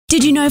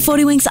Did you know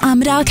 40 Winks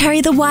Armidale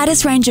carry the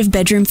widest range of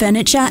bedroom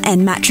furniture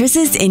and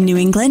mattresses in New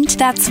England?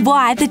 That's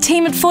why the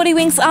team at 40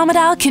 Winks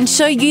Armidale can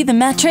show you the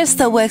mattress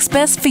that works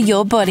best for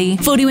your body.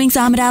 40 Winks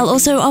Armidale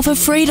also offer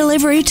free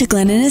delivery to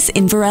Glenninnis,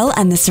 Inverell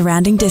and the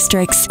surrounding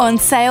districts. On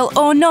sale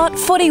or not,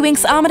 40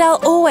 Winks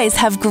Armidale always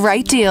have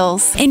great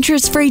deals.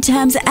 Interest-free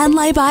terms and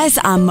lay-bys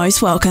are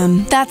most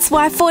welcome. That's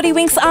why 40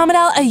 Winks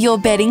Armidale are your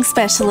bedding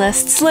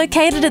specialists,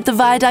 located at the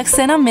Viaduct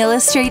Centre, Miller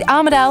Street,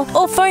 Armidale,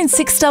 or phone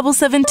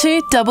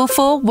 6772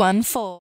 4414.